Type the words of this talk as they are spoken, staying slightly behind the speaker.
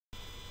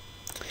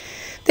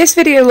This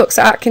video looks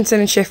at Atkinson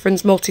and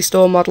Shiffrin's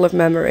Multistore model of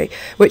memory,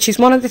 which is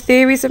one of the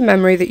theories of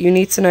memory that you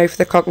need to know for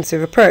the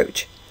cognitive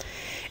approach.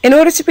 In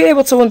order to be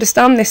able to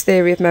understand this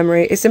theory of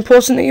memory, it's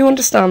important that you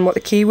understand what the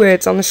key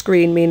words on the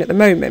screen mean at the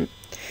moment.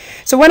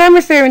 So when I'm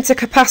referring to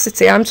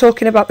capacity, I'm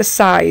talking about the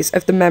size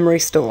of the memory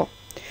store.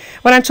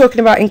 When I'm talking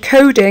about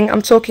encoding,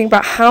 I'm talking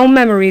about how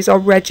memories are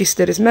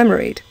registered as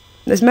memories.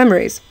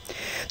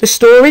 The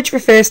storage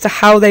refers to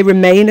how they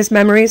remain as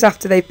memories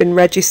after they've been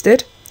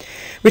registered.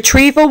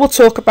 Retrieval will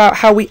talk about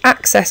how we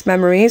access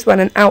memories when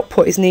an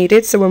output is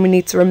needed, so when we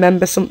need to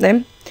remember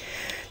something.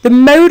 The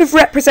mode of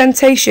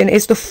representation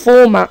is the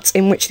format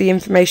in which the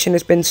information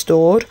has been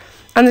stored,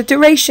 and the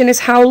duration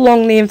is how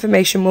long the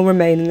information will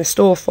remain in the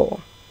store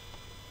for.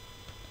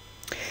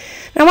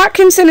 Now,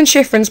 Atkinson and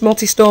Shiffrin's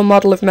multistore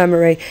model of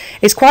memory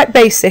is quite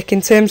basic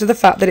in terms of the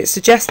fact that it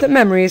suggests that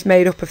memory is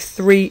made up of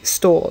 3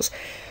 stores,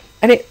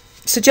 and it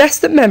suggests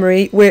that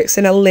memory works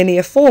in a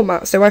linear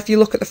format. So if you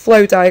look at the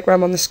flow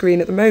diagram on the screen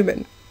at the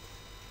moment.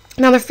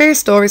 Now, the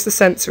first store is the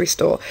sensory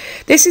store.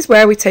 This is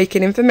where we take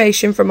in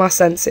information from our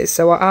senses,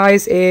 so our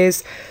eyes,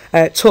 ears,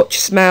 touch,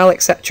 smell,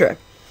 etc.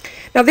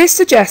 Now, this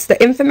suggests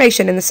that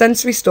information in the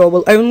sensory store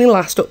will only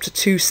last up to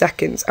 2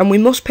 seconds, and we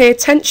must pay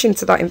attention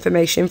to that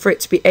information for it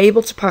to be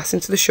able to pass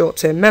into the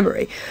short-term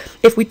memory.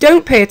 If we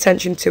don't pay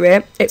attention to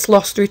it, it's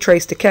lost through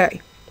trace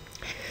decay.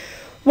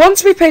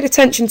 Once we've paid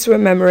attention to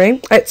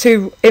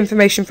to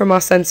information from our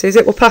senses,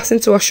 it will pass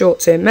into our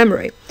short-term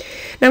memory.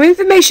 Now,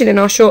 information in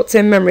our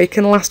short-term memory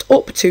can last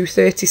up to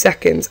 30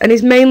 seconds and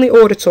is mainly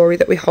auditory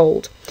that we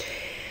hold.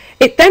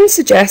 It then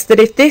suggests that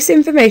if this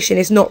information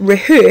is not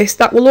rehearsed,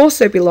 that will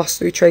also be lost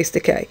through trace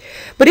decay.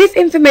 But if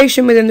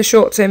information within the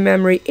short-term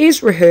memory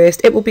is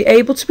rehearsed, it will be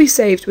able to be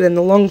saved within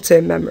the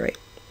long-term memory.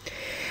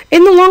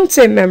 In the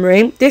long-term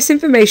memory, this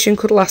information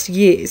could last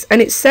years,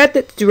 and it's said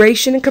that the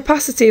duration and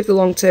capacity of the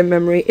long-term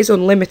memory is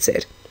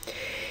unlimited.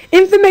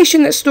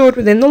 Information that's stored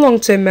within the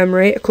long-term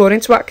memory, according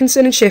to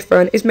Atkinson and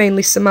Shiffrin, is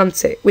mainly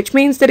semantic, which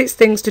means that it's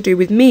things to do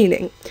with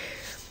meaning.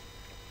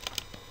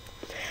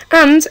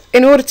 And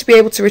in order to be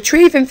able to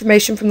retrieve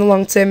information from the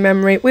long-term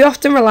memory, we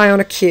often rely on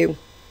a cue.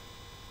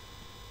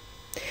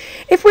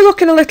 If we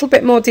look in a little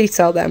bit more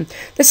detail then,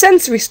 the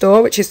sensory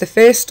store, which is the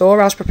first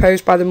store as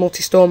proposed by the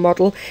multistore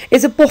model,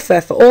 is a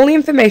buffer for all the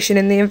information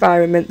in the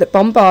environment that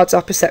bombards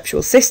our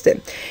perceptual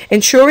system,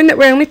 ensuring that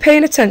we're only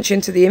paying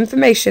attention to the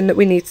information that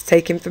we need to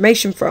take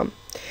information from.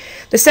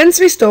 The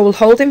sensory store will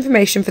hold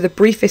information for the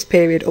briefest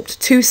period, up to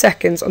 2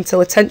 seconds, until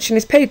attention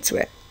is paid to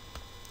it.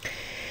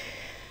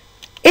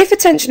 If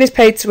attention is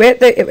paid to it,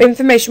 the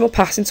information will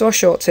pass into our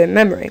short-term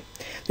memory.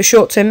 The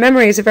short-term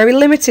memory is a very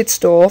limited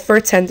store for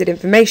attended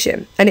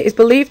information, and it is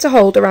believed to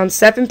hold around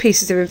 7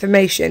 pieces of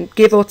information,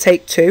 give or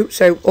take 2,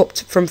 so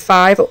from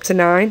 5 up to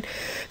 9,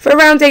 for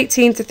around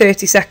 18 to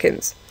 30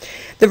 seconds.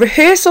 The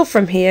rehearsal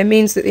from here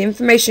means that the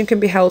information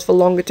can be held for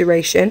longer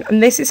duration,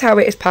 and this is how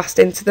it is passed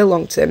into the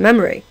long-term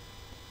memory.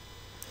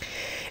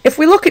 If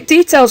we look at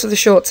details of the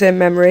short-term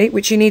memory,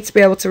 which you need to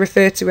be able to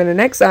refer to in an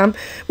exam,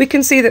 we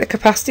can see that the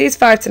capacity is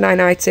 5 to 9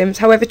 items.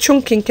 However,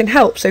 chunking can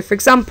help. So, for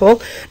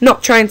example,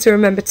 not trying to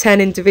remember 10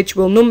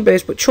 individual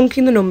numbers, but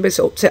chunking the numbers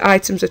up to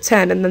items of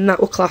 10, and then that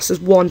will class as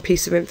one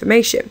piece of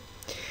information.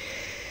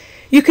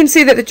 You can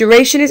see that the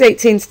duration is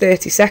 18 to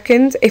 30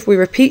 seconds. If we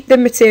repeat the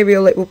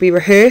material, it will be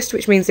rehearsed,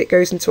 which means it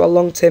goes into our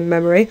long-term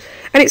memory.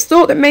 And it's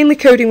thought that mainly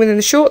coding within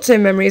the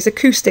short-term memory is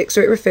acoustic,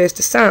 so it refers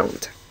to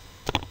sound.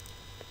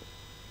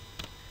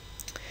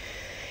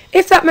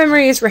 If that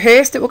memory is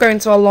rehearsed, it will go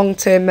into our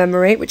long-term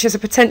memory, which has a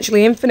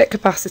potentially infinite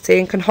capacity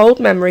and can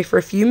hold memory for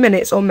a few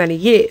minutes or many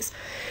years.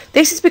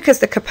 This is because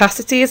the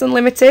capacity is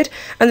unlimited,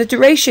 and the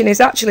duration is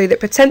actually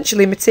that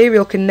potentially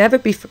material can never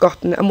be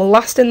forgotten and will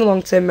last in the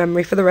long-term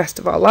memory for the rest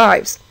of our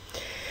lives.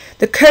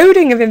 The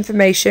coding of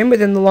information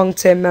within the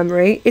long-term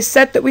memory is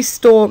said that we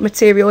store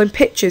material in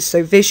pictures,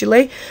 so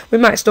visually. We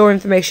might store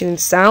information in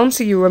sound,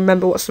 so you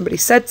remember what somebody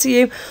said to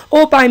you,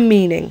 or by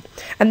meaning.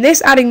 And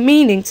this adding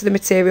meaning to the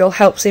material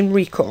helps in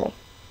recall.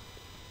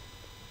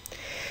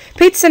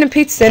 Peterson in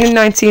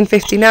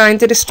 1959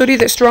 did a study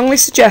that strongly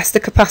suggests the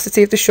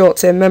capacity of the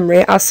short-term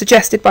memory as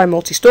suggested by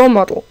multistore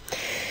model.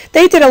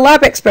 They did a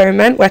lab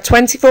experiment where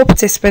 24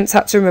 participants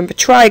had to remember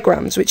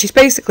trigrams, which is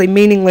basically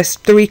meaningless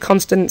 3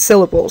 consonant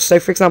syllables, so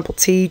for example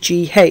T,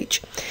 G,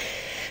 H.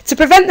 To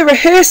prevent the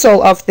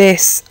rehearsal of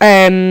this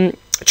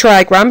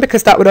trigram,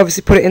 because that would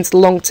obviously put it into the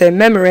long-term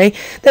memory,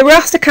 they were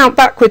asked to count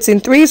backwards in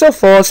 3s or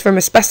 4s from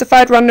a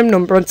specified random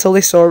number until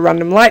they saw a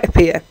random light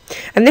appear,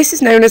 and this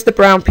is known as the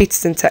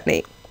Brown-Peterson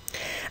technique.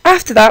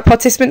 After that,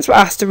 participants were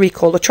asked to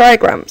recall the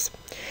trigrams.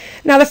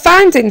 Now, the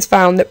findings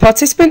found that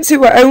participants who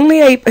were only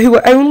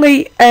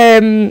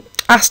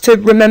asked to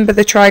remember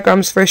the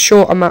trigrams for a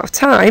short amount of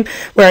time,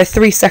 where a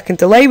 3-second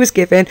delay was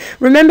given,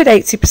 remembered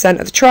 80%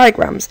 of the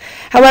trigrams.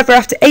 However,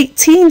 after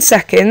 18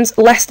 seconds,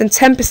 less than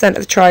 10% of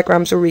the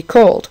trigrams were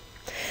recalled.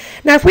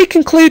 Now if we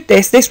conclude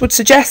this would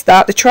suggest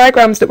that the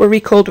trigrams that were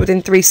recalled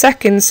within 3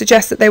 seconds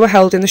suggest that they were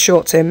held in the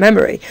short-term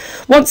memory.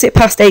 Once it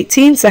passed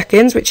 18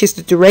 seconds, which is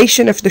the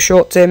duration of the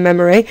short-term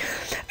memory,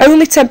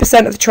 only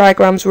 10% of the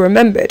trigrams were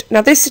remembered.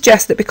 Now this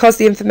suggests that because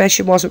the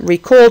information wasn't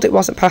recalled, it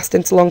wasn't passed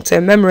into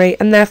long-term memory,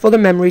 and therefore the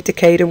memory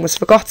decayed and was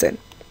forgotten.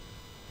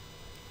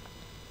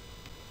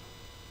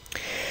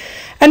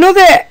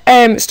 Another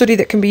study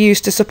that can be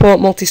used to support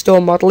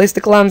multi-store model is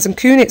the Glands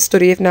Quunit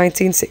study of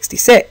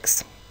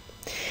 1966.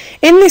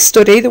 In this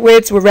study, the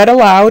words were read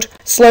aloud,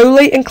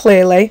 slowly and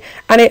clearly,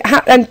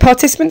 and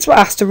participants were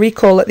asked to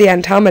recall at the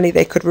end how many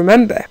they could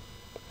remember.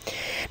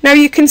 Now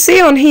you can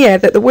see on here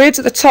that the words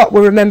at the top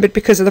were remembered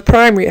because of the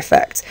primary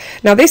effect.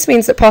 Now this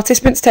means that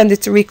participants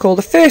tended to recall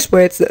the first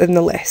words that are in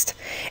the list.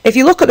 If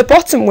you look at the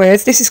bottom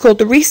words, this is called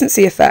the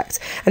recency effect,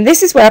 and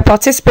this is where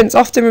participants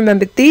often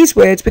remembered these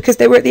words because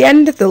they were at the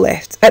end of the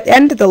list.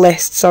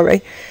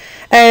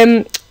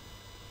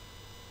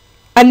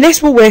 And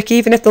this will work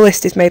even if the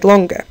list is made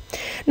longer.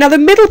 Now the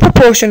middle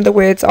proportion of the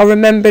words are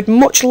remembered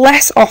much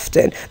less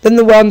often than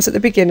the ones at the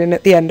beginning and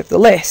at the end of the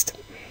list.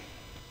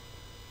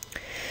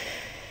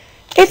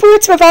 If we were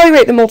to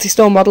evaluate the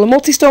multi-store model, a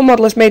multi-store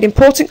model has made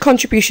important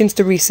contributions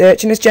to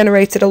research and has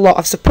generated a lot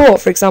of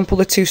support. For example,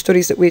 the 2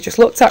 studies that we just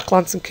looked at,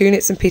 Glands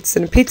Quunit and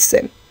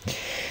Peterson.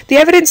 The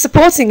evidence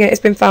supporting it has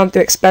been found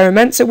through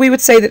experiments, so we would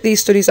say that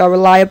these studies are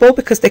reliable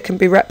because they can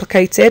be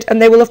replicated,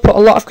 and they will have put a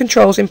lot of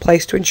controls in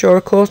place to ensure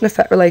a cause and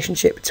effect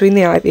relationship between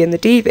the IV and the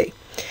DV.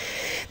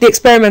 The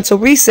experimental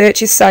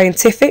research is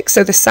scientific,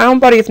 so the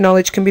sound body of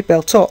knowledge can be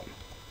built up.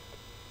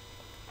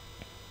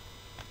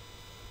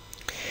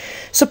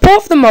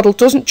 Support for the model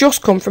doesn't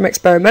just come from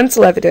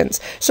experimental evidence.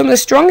 Some of the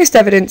strongest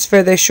evidence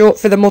for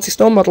the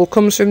multi-store model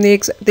comes from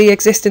the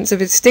existence of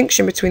a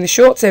distinction between the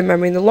short-term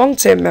memory and the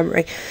long-term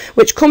memory,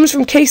 which comes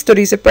from case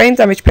studies of brain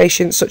damage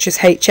patients such as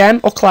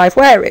HM or Clive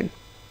Waring.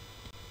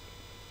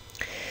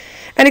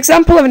 An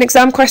example of an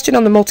exam question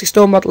on the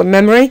multi-store model of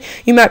memory,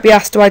 you might be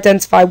asked to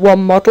identify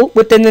one model.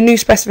 Within the new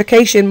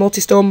specification,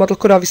 multi-store model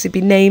could obviously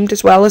be named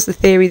as well as the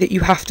theory that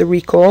you have to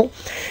recall.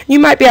 You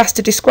might be asked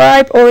to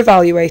describe or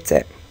evaluate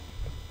it.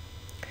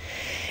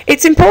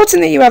 It's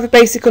important that you have a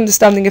basic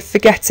understanding of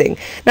forgetting.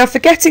 Now,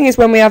 forgetting is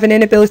when we have an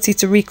inability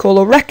to recall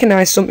or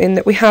recognise something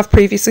that we have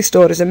previously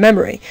stored as a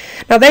memory.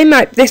 Now,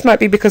 this might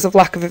be because of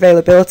lack of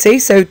availability,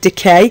 so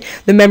decay,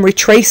 the memory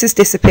trace has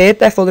disappeared,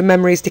 therefore the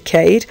memory is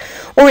decayed,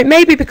 or it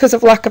may be because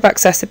of lack of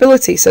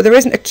accessibility, so there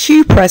isn't a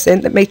cue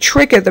present that may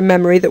trigger the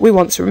memory that we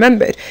once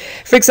remembered.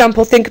 For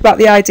example, think about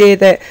the idea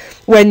that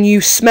when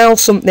you smell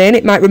something,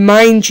 it might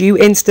remind you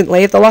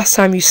instantly of the last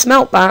time you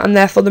smelt that, and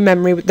therefore the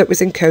memory that was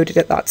encoded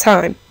at that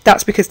time.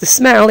 That's because the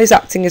smell is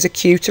acting as a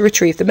cue to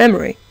retrieve the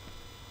memory.